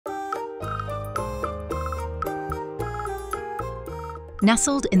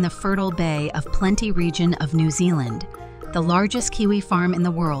Nestled in the fertile Bay of Plenty region of New Zealand, the largest kiwi farm in the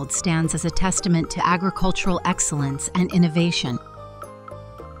world stands as a testament to agricultural excellence and innovation.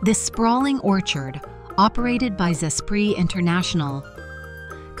 This sprawling orchard, operated by Zespri International,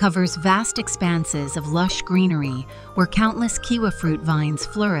 covers vast expanses of lush greenery where countless kiwifruit vines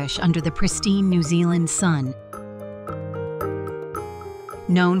flourish under the pristine New Zealand sun.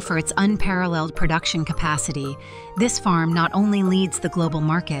 Known for its unparalleled production capacity, this farm not only leads the global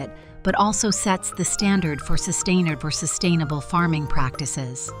market, but also sets the standard for sustainable farming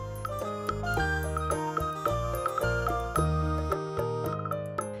practices.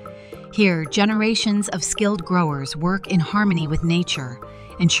 Here, generations of skilled growers work in harmony with nature,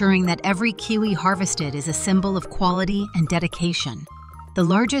 ensuring that every kiwi harvested is a symbol of quality and dedication. The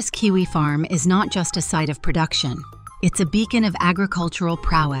largest kiwi farm is not just a site of production. It's a beacon of agricultural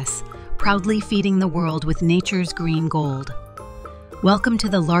prowess, proudly feeding the world with nature's green gold. Welcome to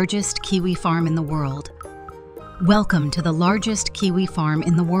the largest kiwi farm in the world. Welcome to the largest kiwi farm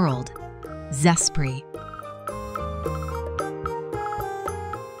in the world, Zespri.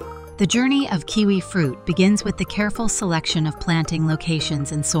 The journey of kiwi fruit begins with the careful selection of planting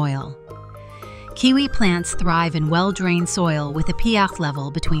locations and soil. Kiwi plants thrive in well-drained soil with a pH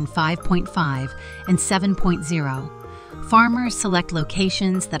level between 5.5 and 7.0. Farmers select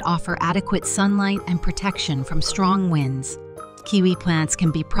locations that offer adequate sunlight and protection from strong winds. Kiwi plants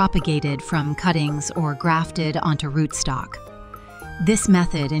can be propagated from cuttings or grafted onto rootstock. This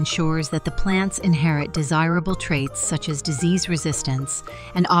method ensures that the plants inherit desirable traits such as disease resistance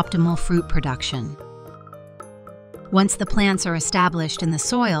and optimal fruit production. Once the plants are established in the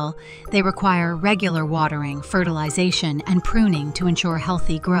soil, they require regular watering, fertilization, and pruning to ensure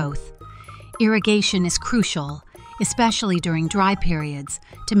healthy growth. Irrigation is crucial, especially during dry periods,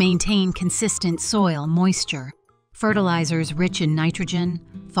 to maintain consistent soil moisture. Fertilizers rich in nitrogen,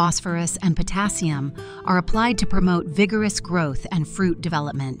 phosphorus, and potassium are applied to promote vigorous growth and fruit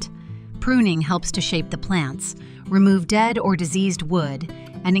development. Pruning helps to shape the plants, remove dead or diseased wood,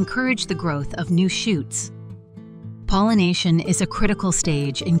 and encourage the growth of new shoots. Pollination is a critical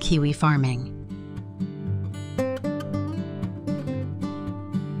stage in kiwi farming.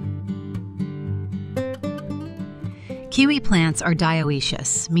 Kiwi plants are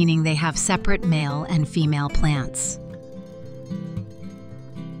dioecious, meaning they have separate male and female plants.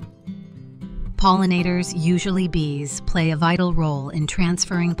 Pollinators, usually bees, play a vital role in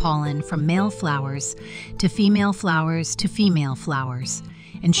transferring pollen from male flowers to female flowers,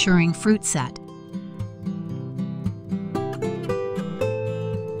 ensuring fruit set.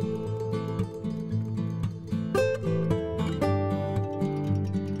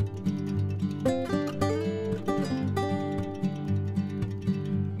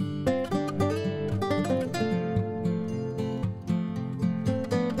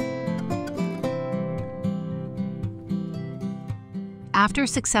 After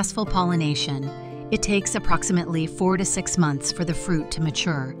successful pollination, it takes approximately 4 to 6 months for the fruit to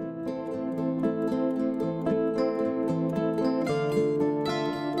mature.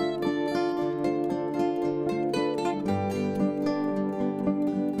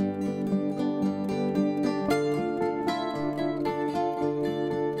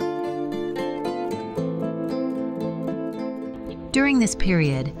 During this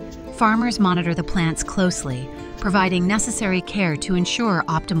period, farmers monitor the plants closely, providing necessary care to ensure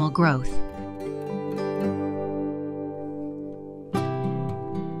optimal growth.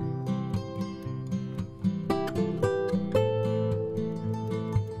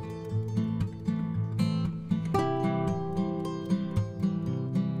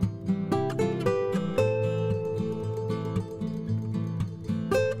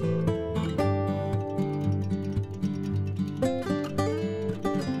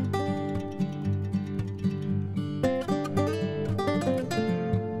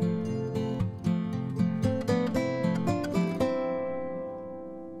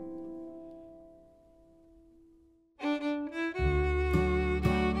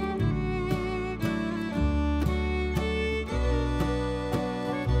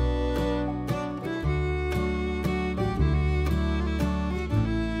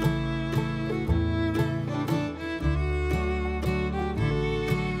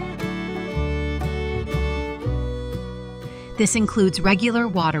 This includes regular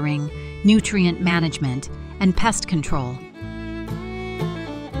watering, nutrient management, and pest control.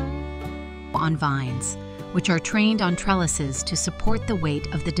 On vines, which are trained on trellises to support the weight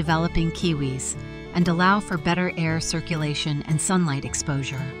of the developing kiwis and allow for better air circulation and sunlight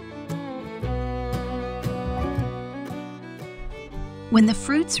exposure. When the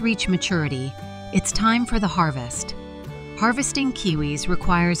fruits reach maturity, it's time for the harvest. Harvesting kiwis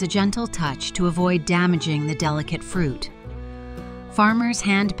requires a gentle touch to avoid damaging the delicate fruit. Farmers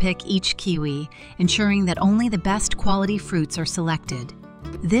hand-pick each kiwi, ensuring that only the best quality fruits are selected.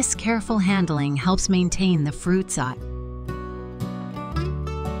 This careful handling helps maintain the fruit's size.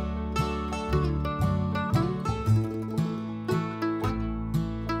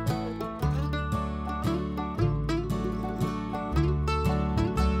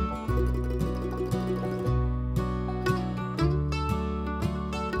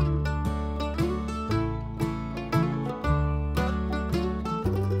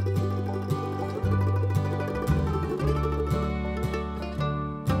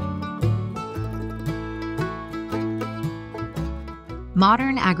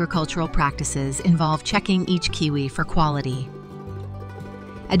 Modern agricultural practices involve checking each kiwi for quality.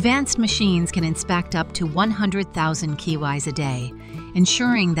 Advanced machines can inspect up to 100,000 kiwis a day,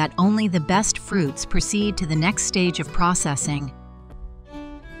 ensuring that only the best fruits proceed to the next stage of processing.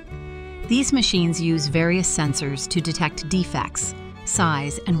 These machines use various sensors to detect defects,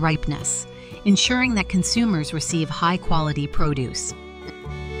 size, and ripeness, ensuring that consumers receive high-quality produce.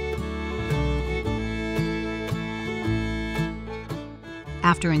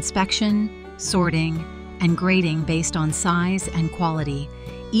 After inspection, sorting, and grading based on size and quality,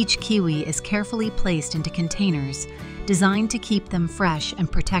 each kiwi is carefully placed into containers designed to keep them fresh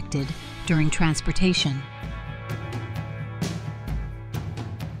and protected during transportation.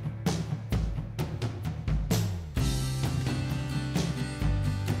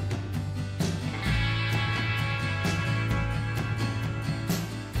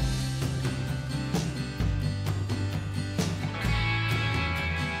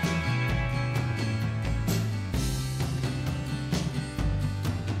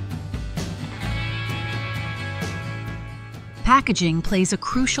 Packaging plays a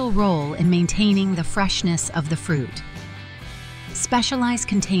crucial role in maintaining the freshness of the fruit. Specialized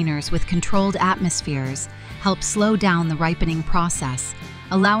containers with controlled atmospheres help slow down the ripening process,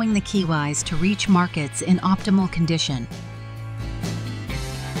 allowing the kiwis to reach markets in optimal condition.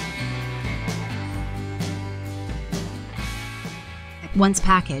 Once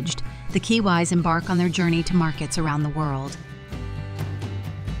packaged, the kiwis embark on their journey to markets around the world.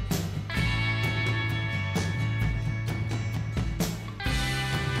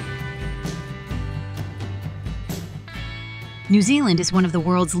 New Zealand is one of the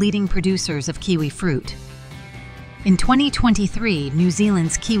world's leading producers of kiwi fruit. In 2023, New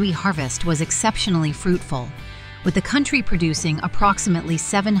Zealand's kiwi harvest was exceptionally fruitful, with the country producing approximately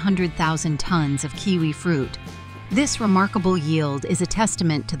 700,000 tons of kiwi fruit. This remarkable yield is a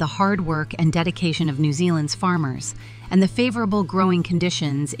testament to the hard work and dedication of New Zealand's farmers and the favorable growing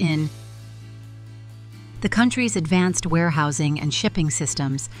conditions in the country's advanced warehousing and shipping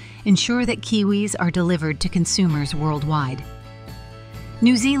systems ensure that kiwis are delivered to consumers worldwide.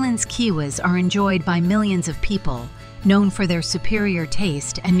 New Zealand's kiwis are enjoyed by millions of people, known for their superior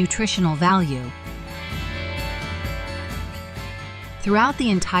taste and nutritional value. Throughout the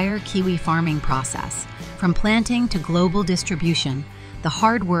entire kiwi farming process, from planting to global distribution, the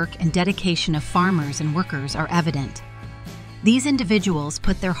hard work and dedication of farmers and workers are evident. These individuals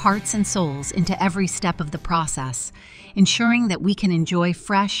put their hearts and souls into every step of the process, ensuring that we can enjoy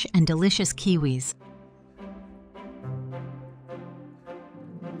fresh and delicious kiwis.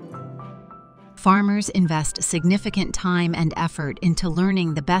 Farmers invest significant time and effort into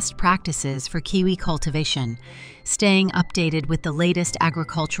learning the best practices for kiwi cultivation, staying updated with the latest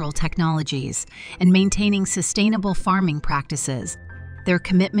agricultural technologies, and maintaining sustainable farming practices. Their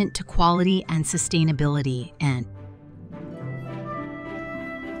commitment to quality and sustainability and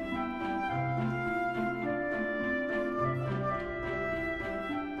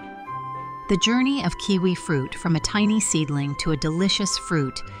the journey of kiwi fruit from a tiny seedling to a delicious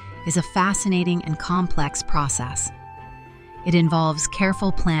fruit is a fascinating and complex process. It involves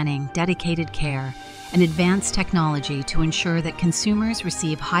careful planning, dedicated care, and advanced technology to ensure that consumers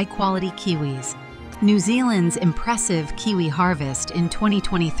receive high-quality kiwis. New Zealand's impressive kiwi harvest in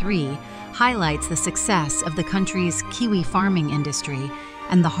 2023 highlights the success of the country's kiwi farming industry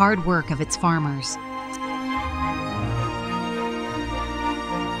and the hard work of its farmers.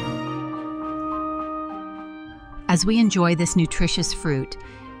 As we enjoy this nutritious fruit,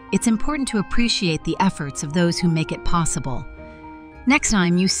 it's important to appreciate the efforts of those who make it possible. Next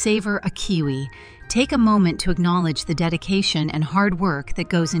time you savor a kiwi, take a moment to acknowledge the dedication and hard work that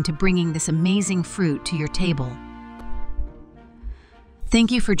goes into bringing this amazing fruit to your table. Thank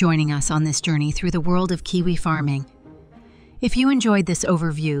you for joining us on this journey through the world of kiwi farming. If you enjoyed this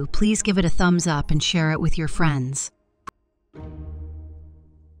overview, please give it a thumbs up and share it with your friends.